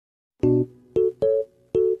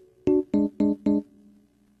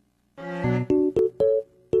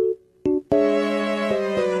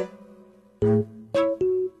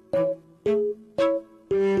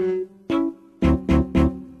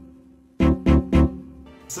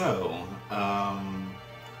So,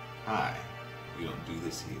 hi. We don't do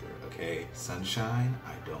this here, okay? Sunshine,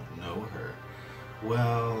 I don't know her.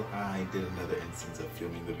 Well, I did another instance of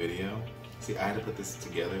filming the video. See, I had to put this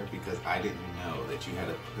together because I didn't know that you had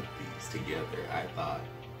to put these together.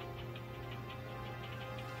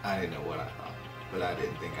 I didn't know what I thought, but I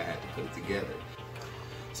didn't think I had to put it together.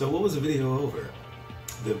 So what was the video over?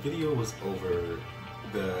 The video was over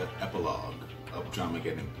the epilogue of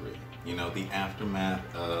Dramageddon 3. You know, the aftermath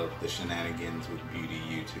of the shenanigans with Beauty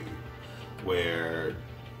YouTube, where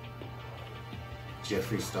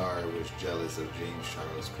Jeffree Star was jealous of James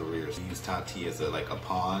Charles' career. He used Tati as a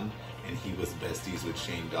pawn, and he was besties with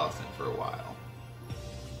Shane Dawson for a while.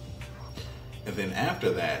 And then after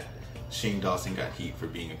that, Shane Dawson got heat for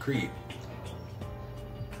being a creep.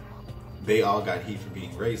 They all got heat for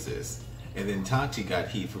being racist. And then Tati got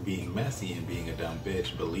heat for being messy and being a dumb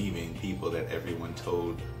bitch, believing people that everyone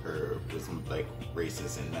told her was like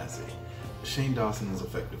racist and messy. Shane Dawson is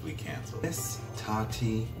effectively canceled. Miss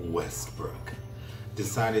Tati Westbrook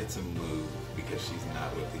decided to move because she's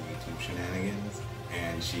not with the YouTube shenanigans,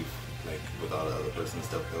 and she, like, with all the other personal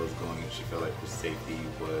stuff that was going on, she felt like her safety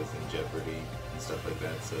was in jeopardy and stuff like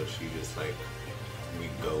that, so she just like, we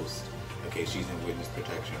ghost. Okay, she's in witness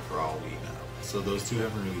protection for all we know. So those two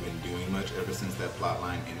haven't really been doing much ever since that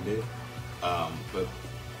plotline ended, but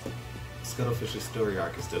Scuttlefish's story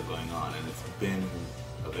arc is still going on, and it's been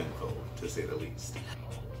eventful, to say the least.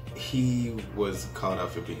 He was caught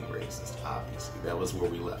out for being racist, obviously. That was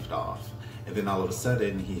where we left off. And then all of a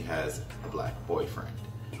sudden, he has a black boyfriend.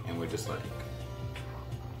 And we're just like...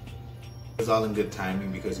 It was all in good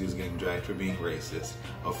timing because he was getting dragged for being racist.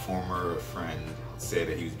 A former friend said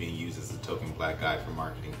that he was being used as a token black guy for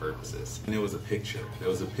marketing purposes. And there was a picture. There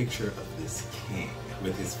was a picture of this king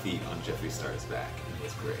with his feet on Jeffree Star's back. And it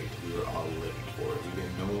was great. We were all living for it. We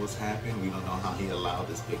didn't know what was happening. We don't know how he allowed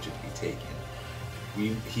this picture to be taken.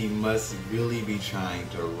 He must really be trying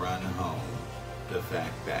to run home the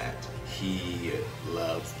fact that he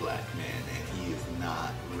loves black men and he is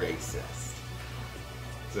not racist.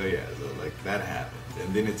 So yeah, so like that happens.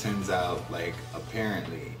 And then it turns out, like,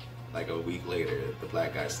 apparently, like a week later, the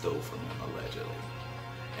black guy stole from him, allegedly.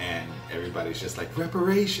 And everybody's just like,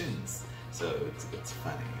 reparations! So it's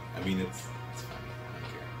funny. I mean, it's funny. I don't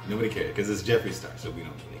care. Nobody cares, because it's Jeffree Star, so we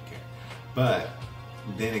don't really care. But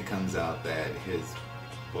then it comes out that his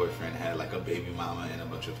boyfriend had like a baby mama and a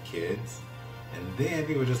bunch of kids. And then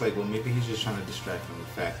people were just like, well, maybe he's just trying to distract from the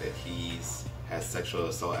fact that has sexual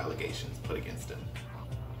assault allegations put against him.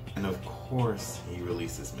 And of course he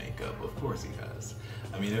releases makeup. Of course he does.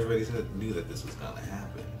 I mean, everybody knew that this was going to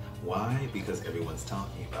happen. Why? Because everyone's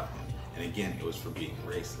talking about him. And again, it was for being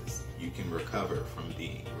racist. You can recover from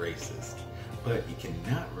being racist, but you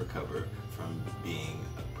cannot recover from being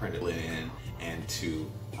a predator and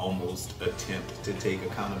to almost attempt to take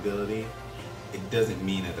accountability. It doesn't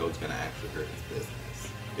mean that was going to actually hurt his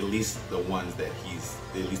business. At least the ones that at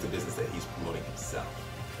least the business that he's promoting himself.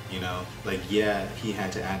 You know, like, yeah, he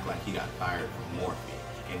had to act like he got fired from morphine,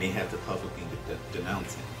 and they had to publicly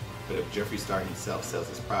denounce him. But if Jeffree Star himself sells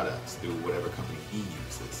his products through whatever company he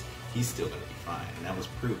uses, he's still going to be fine, and that was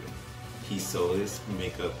proven. He sold his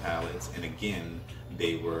makeup palettes, and again,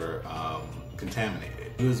 they were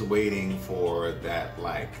contaminated. He was waiting for that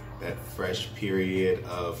fresh period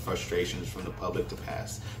of frustrations from the public to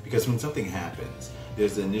pass. Because when something happens,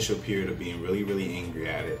 there's the initial period of being really, really angry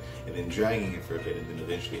at it, and then dragging it for a bit, and then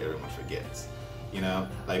eventually everyone forgets. You know,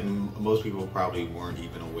 like most people probably weren't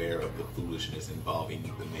even aware of the foolishness involving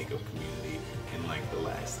the makeup community in like the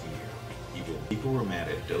last year. People were mad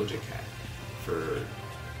at Doja Cat for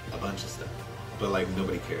a bunch of stuff, but like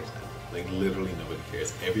nobody cares now. Like literally nobody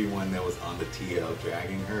cares. Everyone that was on the TL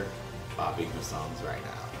dragging her, bopping her songs right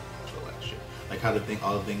now. Election. Like how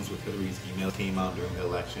all the things with Hillary's email came out during the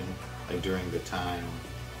election, like during the time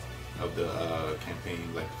of the campaign,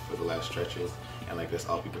 like for the last stretches, and like that's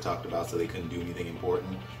all people talked about, so they couldn't do anything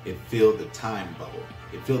important. It filled the time bubble.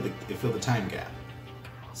 It filled the time gap,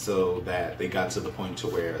 so that they got to the point to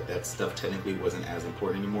where that stuff technically wasn't as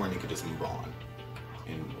important anymore, and they could just move on,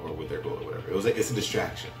 or with their goal or whatever. It was like it's a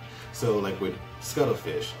distraction. So like with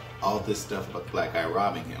Scuttlefish, all this stuff about the black guy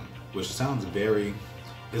robbing him, which sounds very.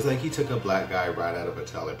 It's like he took a black guy right out of a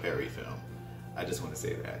Tyler Perry film. I just want to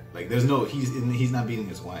say that. Like, there's no, he's not beating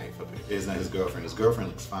his wife. It's not his girlfriend. His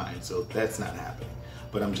girlfriend looks fine, so that's not happening.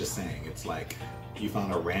 But I'm just saying, it's like you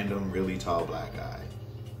found a random, really tall black guy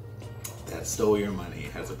that stole your money,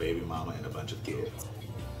 has a baby mama and a bunch of kids.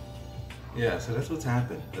 Yeah, so that's what's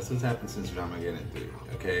happened. That's what's happened since Dramageddon 3.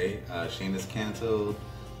 Okay, Shane is canceled.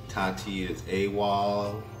 Tati is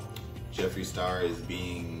AWOL. Jeffree Star is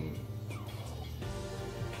being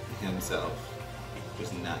himself,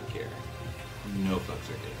 just not caring. No fucks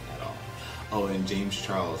are given at all. Oh, and James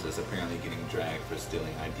Charles is apparently getting dragged for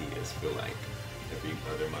stealing ideas for like every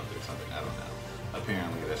other month or something. I don't know.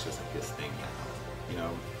 Apparently that's just like his thing now. You know,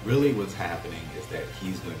 really what's happening is that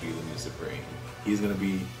he's going to be the new Supreme. He's going to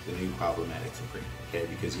be the new problematic Supreme, okay?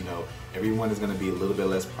 Because, you know, everyone is going to be a little bit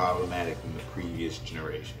less problematic than the previous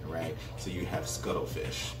generation, right? So you have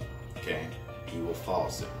Scuttlefish, okay? He will fall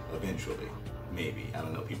soon, eventually. Maybe. I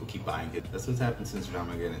don't know. People keep buying it. That's what's happened since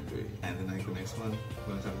Dramageddon 3. And then like the next one,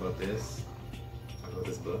 we're going to talk about this. Talk about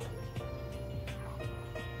this book.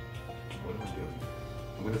 What am I doing?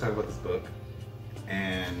 I'm going to talk about this book.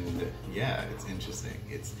 And yeah, it's interesting.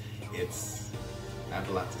 I have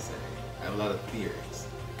a lot to say. I have a lot of theories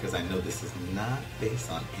because I know this is not based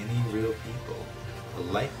on any real people. The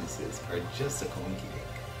likenesses are just a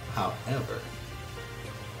coinky-dink. However,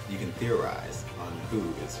 you can theorize on who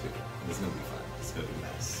is who. And it's gonna be fun. It's gonna be a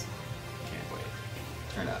mess. Can't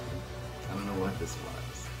wait. Turn up. I don't know what this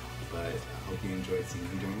was, but I hope you enjoyed seeing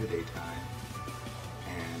me during the daytime.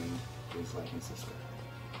 And please like and subscribe.